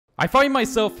I find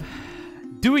myself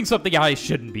doing something I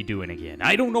shouldn't be doing again.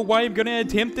 I don't know why I'm gonna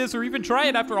attempt this or even try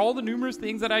it after all the numerous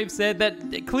things that I've said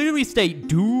that clearly state,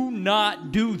 do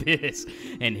not do this.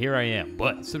 And here I am.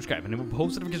 But subscribe and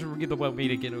post notifications because we'll get the me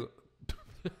to get a...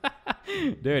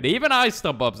 Dude, even I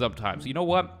stump up sometimes. You know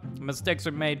what? Mistakes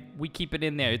are made. We keep it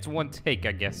in there. It's one take,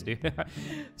 I guess, dude.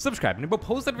 Subscribe and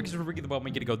post notifications for the bell.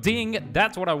 Make it go ding.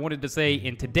 That's what I wanted to say.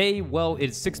 And today, well,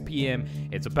 it's 6 p.m.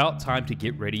 It's about time to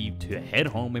get ready to head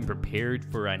home and prepared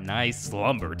for a nice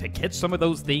slumber to catch some of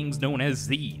those things known as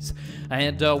these.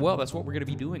 And well, that's what we're gonna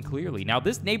be doing clearly. Now,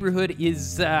 this neighborhood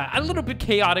is a little bit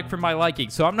chaotic for my liking,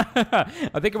 so I'm not.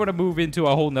 I think I'm gonna move into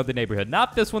a whole nother neighborhood.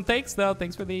 Not this one. Thanks, though.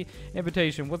 Thanks for the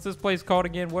invitation. What's this place called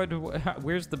again?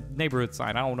 Where's the neighborhood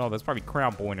sign? I don't know. That's probably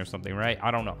Crown Point or something, right? I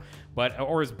don't know. But,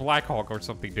 or it's Black Hawk or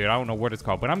something, dude. I don't know what it's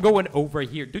called. But I'm going over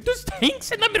here. Dude, there's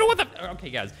tanks in the middle of the... Okay,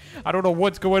 guys. I don't know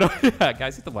what's going on.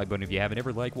 Guys, hit the like button if you haven't.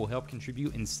 Every like will help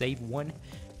contribute and save one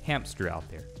hamster out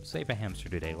there. Save a hamster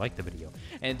today. Like the video.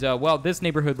 And, well, this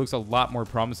neighborhood looks a lot more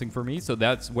promising for me. So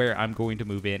that's where I'm going to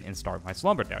move in and start my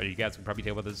slumber. Now, you guys can probably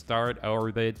tell by the start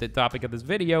or the topic of this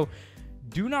video.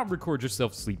 Do not record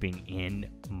yourself sleeping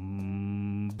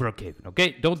in Brookhaven,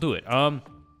 okay? Don't do it.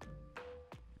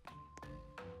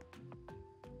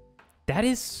 That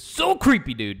is so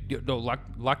creepy, dude. No,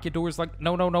 lock your doors. Like,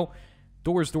 no.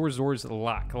 Doors.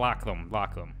 Lock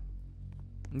them.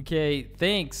 Okay,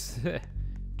 thanks.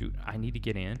 Dude, I need to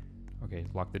get in. Okay,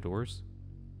 lock the doors.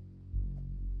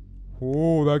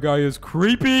 Oh, that guy is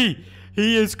creepy.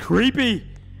 He is creepy.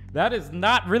 That is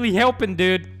not really helping,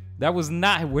 dude. That was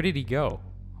not... Where did he go?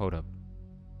 Hold up.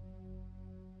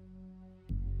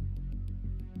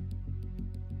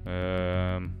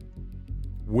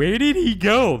 Where did he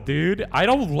go, dude? I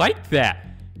don't like that.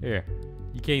 Here.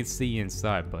 You can't see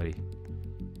inside, buddy.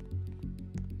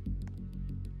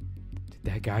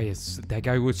 That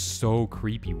guy was so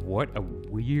creepy. What a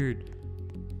weird...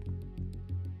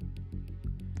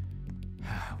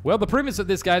 Well, the premise of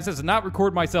this, guys, is to not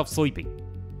record myself sleeping.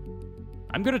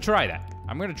 I'm gonna try that.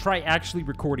 I'm gonna try actually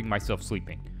recording myself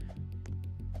sleeping.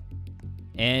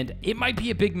 And it might be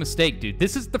a big mistake, dude.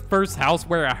 This is the first house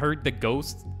where I heard the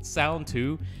ghost sound,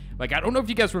 too. Like, I don't know if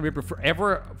you guys remember,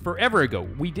 forever ago,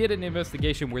 we did an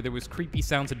investigation where there was creepy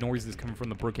sounds and noises coming from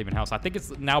the Brookhaven house. I think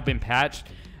it's now been patched.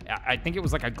 I think it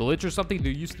was like a glitch or something.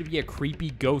 There used to be a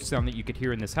creepy ghost sound that you could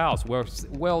hear in this house.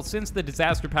 Well, since the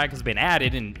disaster pack has been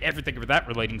added and everything of that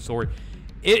relating sort,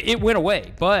 it went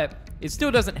away. But it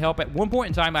still doesn't help. At one point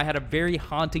in time, I had a very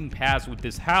haunting past with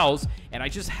this house, and I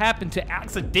just happened to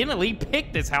accidentally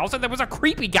pick this house, and there was a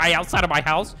creepy guy outside of my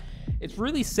house. It's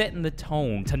really setting the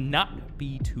tone to not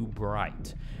be too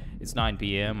bright. It's 9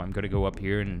 p.m. I'm going to go up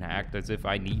here and act as if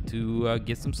I need to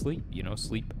get some sleep. You know,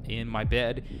 sleep in my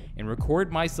bed and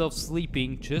record myself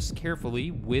sleeping just carefully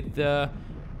with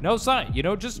no sign. You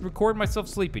know, just record myself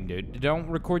sleeping, dude. Don't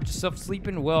record yourself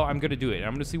sleeping. Well, I'm going to do it.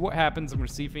 I'm going to see what happens. I'm going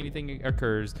to see if anything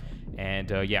occurs. And,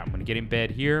 yeah, I'm going to get in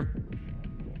bed here.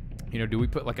 You know, do we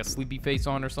put, like, a sleepy face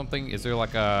on or something? Is there,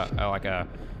 like, a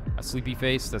sleepy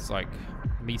face that's, like,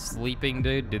 me sleeping,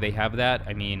 dude? Do they have that?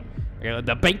 I mean...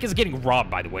 The bank is getting robbed,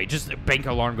 by the way. Just a bank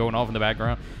alarm going off in the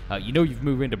background. You know you've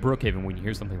moved into Brookhaven when you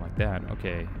hear something like that.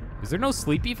 Okay. Is there no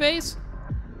sleepy face?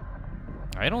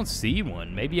 I don't see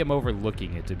one. Maybe I'm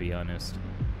overlooking it, to be honest.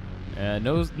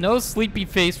 No sleepy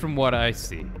face from what I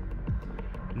see.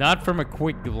 Not from a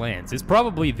quick glance. It's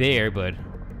probably there, but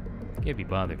can't be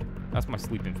bothered. That's my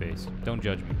sleeping face. Don't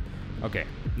judge me. Okay.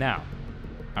 Now,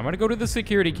 I'm going to go to the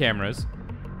security cameras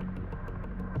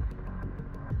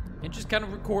and just kind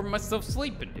of record myself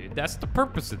sleeping, dude. That's the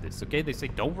purpose of this, okay? They say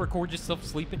don't record yourself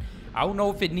sleeping. I don't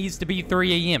know if it needs to be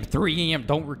 3 a.m. 3 a.m.,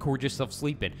 don't record yourself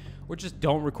sleeping. Or just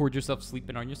don't record yourself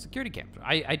sleeping on your security cameras.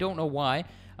 I don't know why,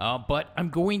 but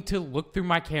I'm going to look through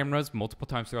my cameras multiple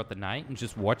times throughout the night and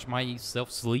just watch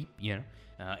myself sleep, you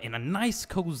know, in a nice,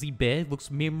 cozy bed. Looks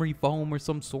memory foam or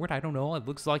some sort. I don't know. It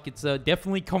looks like it's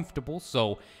definitely comfortable,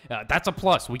 so that's a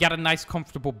plus. We got a nice,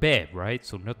 comfortable bed, right?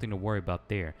 So nothing to worry about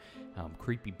there.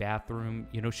 Creepy bathroom.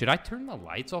 You know, should I turn the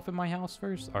lights off in my house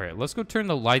first? All right, let's go turn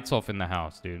the lights off in the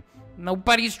house, dude.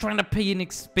 Nobody's trying to pay an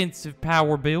expensive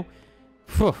power bill.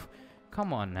 Phew.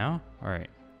 Come on now. All right.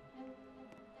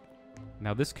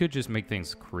 Now, this could just make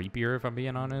things creepier, if I'm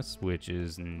being honest, which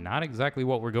is not exactly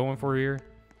what we're going for here.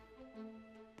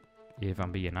 If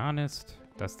I'm being honest,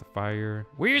 that's the fire.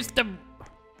 Where's the...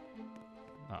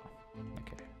 Oh,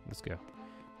 okay. Let's go.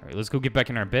 All right, let's go get back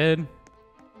in our bed.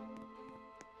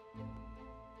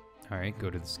 All right, go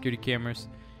to the security cameras.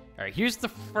 All right, here's the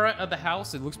front of the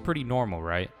house. It looks pretty normal,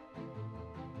 right?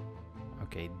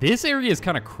 Okay, this area is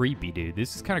kind of creepy, dude.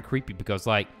 This is kind of creepy because,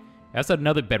 like, That's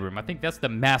another bedroom. I think that's the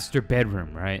master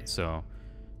bedroom, right? So,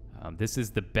 this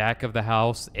is the back of the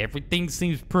house. Everything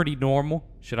seems pretty normal.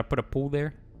 Should I put a pool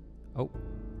there? Oh.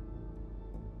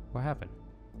 What happened?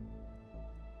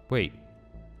 Wait.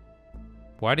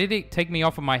 Why did it take me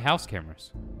off of my house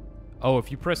cameras? Oh, if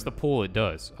you press the pool, it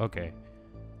does. Okay.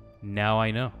 Now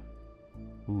I know.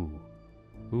 Ooh.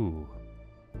 Ooh.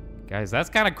 Guys, that's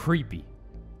kind of creepy.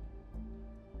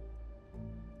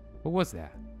 What was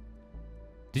that?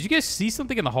 Did you guys see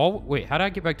something in the hallway? Wait, how did I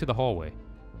get back to the hallway?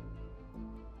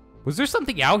 Was there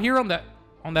something out here on that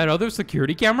other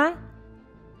security camera?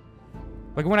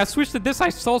 Like when I switched to this, I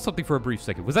saw something for a brief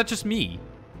second. Was that just me?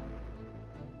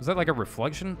 Was that like a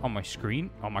reflection on my screen?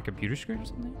 On my computer screen or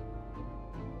something?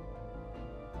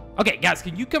 Okay, guys,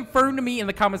 can you confirm to me in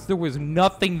the comments there was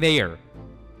nothing there?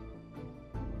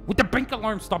 Would the bank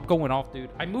alarm stop going off, dude?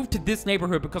 I moved to this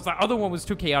neighborhood because the other one was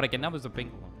too chaotic and that was a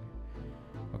bank alarm.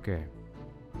 Okay.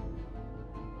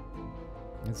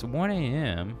 It's 1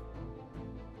 a.m.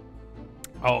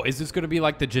 Oh, is this going to be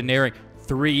like the generic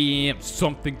 3 a.m.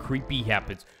 something creepy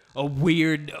happens? A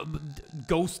weird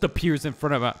ghost appears in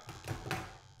front of a...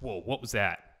 Whoa, what was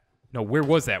that? No, where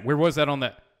was that? Where was that on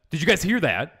the... Did you guys hear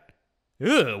that?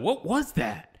 Ugh, what was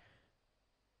that?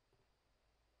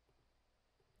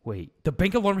 Wait, the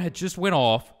bank alarm had just went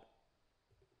off.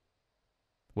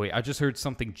 Wait, I just heard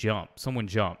something jump. Someone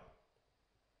jump.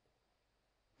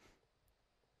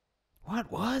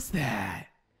 What was that?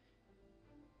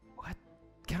 What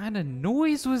kind of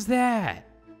noise was that?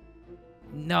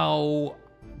 No.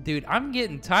 Dude, I'm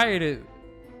getting tired of...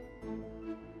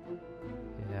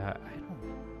 Yeah,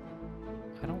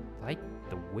 I don't like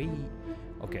the way...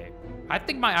 Okay. I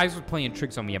think my eyes were playing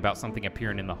tricks on me about something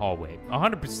appearing in the hallway.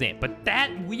 100%. But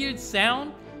that weird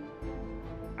sound...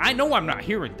 I know I'm not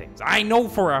hearing things. I know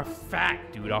for a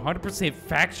fact, dude. 100%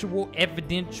 factual,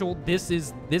 evidential. This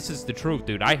is the truth,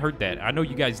 dude. I heard that. I know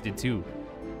you guys did too.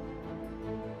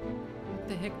 What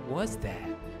the heck was that?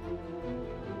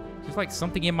 Just like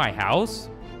something in my house?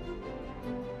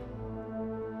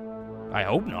 I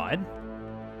hope not.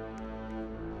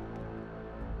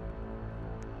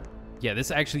 Yeah,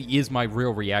 this actually is my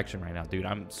real reaction right now, dude.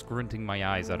 I'm squinting my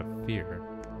eyes out of fear.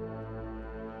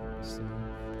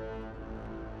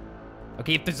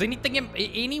 Okay, if there's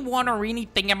anyone or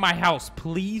anything in my house,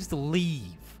 please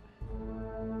leave.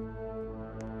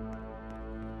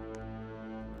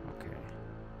 Okay.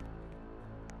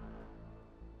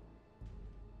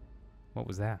 What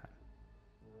was that?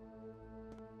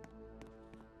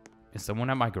 Is someone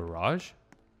at my garage?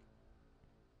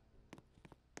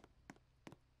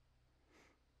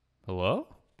 Hello?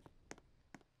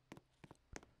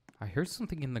 I heard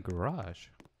something in the garage.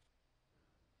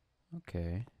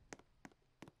 Okay.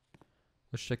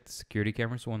 Let's check the security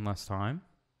cameras one last time.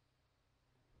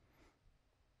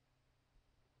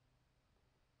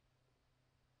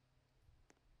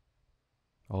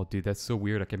 Oh, dude, that's so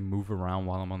weird. I can move around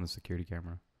while I'm on the security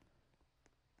camera.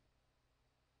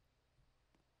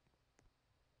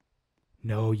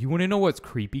 No, you want to know what's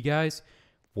creepy, guys?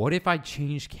 What if I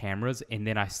change cameras and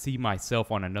then I see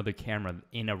myself on another camera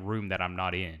in a room that I'm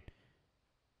not in?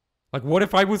 Like, what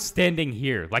if I was standing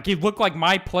here? Like, it looked like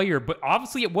my player, but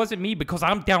obviously it wasn't me because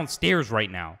I'm downstairs right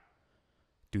now.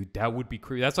 Dude, that would be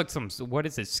creepy. That's like some, what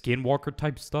is it, skinwalker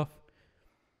type stuff?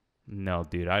 No,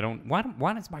 dude, I don't.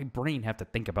 Why does my brain have to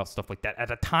think about stuff like that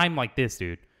at a time like this,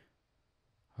 dude?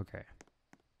 Okay.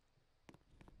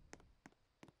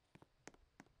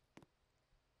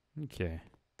 Okay.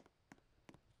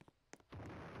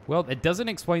 Well, it doesn't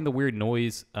explain the weird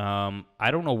noise. I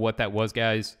don't know what that was,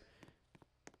 guys.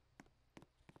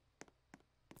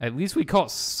 At least we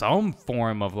caught some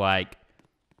form of, like,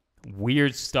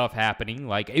 weird stuff happening.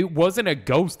 Like, it wasn't a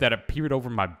ghost that appeared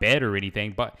over my bed or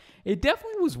anything, but it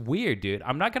definitely was weird, dude.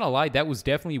 I'm not gonna lie, that was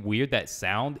definitely weird, that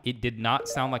sound. It did not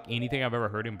sound like anything I've ever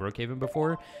heard in Brookhaven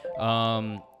before.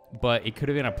 But it could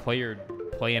have been a player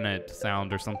playing a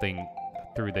sound or something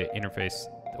through the interface,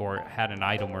 or had an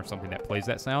item or something that plays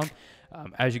that sound.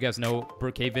 As you guys know,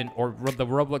 Brookhaven, or the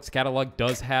Roblox catalog,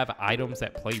 does have items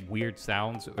that play weird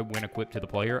sounds when equipped to the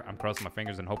player. I'm crossing my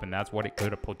fingers and hoping that's what it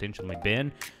could have potentially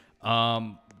been.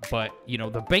 But, you know,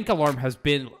 the bank alarm has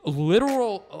been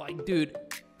literal, like, dude,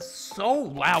 so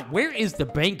loud. Where is the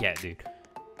bank at, dude?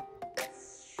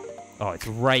 Oh, it's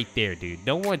right there, dude.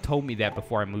 No one told me that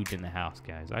before I moved in the house,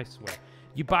 guys. I swear.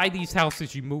 You buy these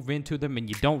houses, you move into them, and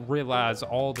you don't realize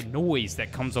all the noise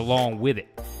that comes along with it.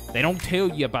 They don't tell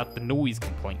you about the noise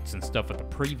complaints and stuff of the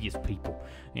previous people,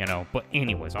 you know. But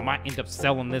anyways, I might end up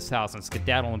selling this house and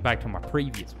skedaddling back to my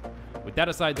previous one. With that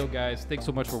aside, though, guys, thanks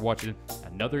so much for watching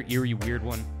another eerie, weird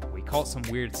one. We We caught some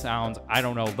weird sounds. I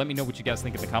don't know. Let me know what you guys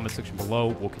think in the comment section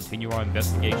below. We'll continue our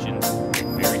investigation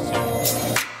very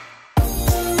soon.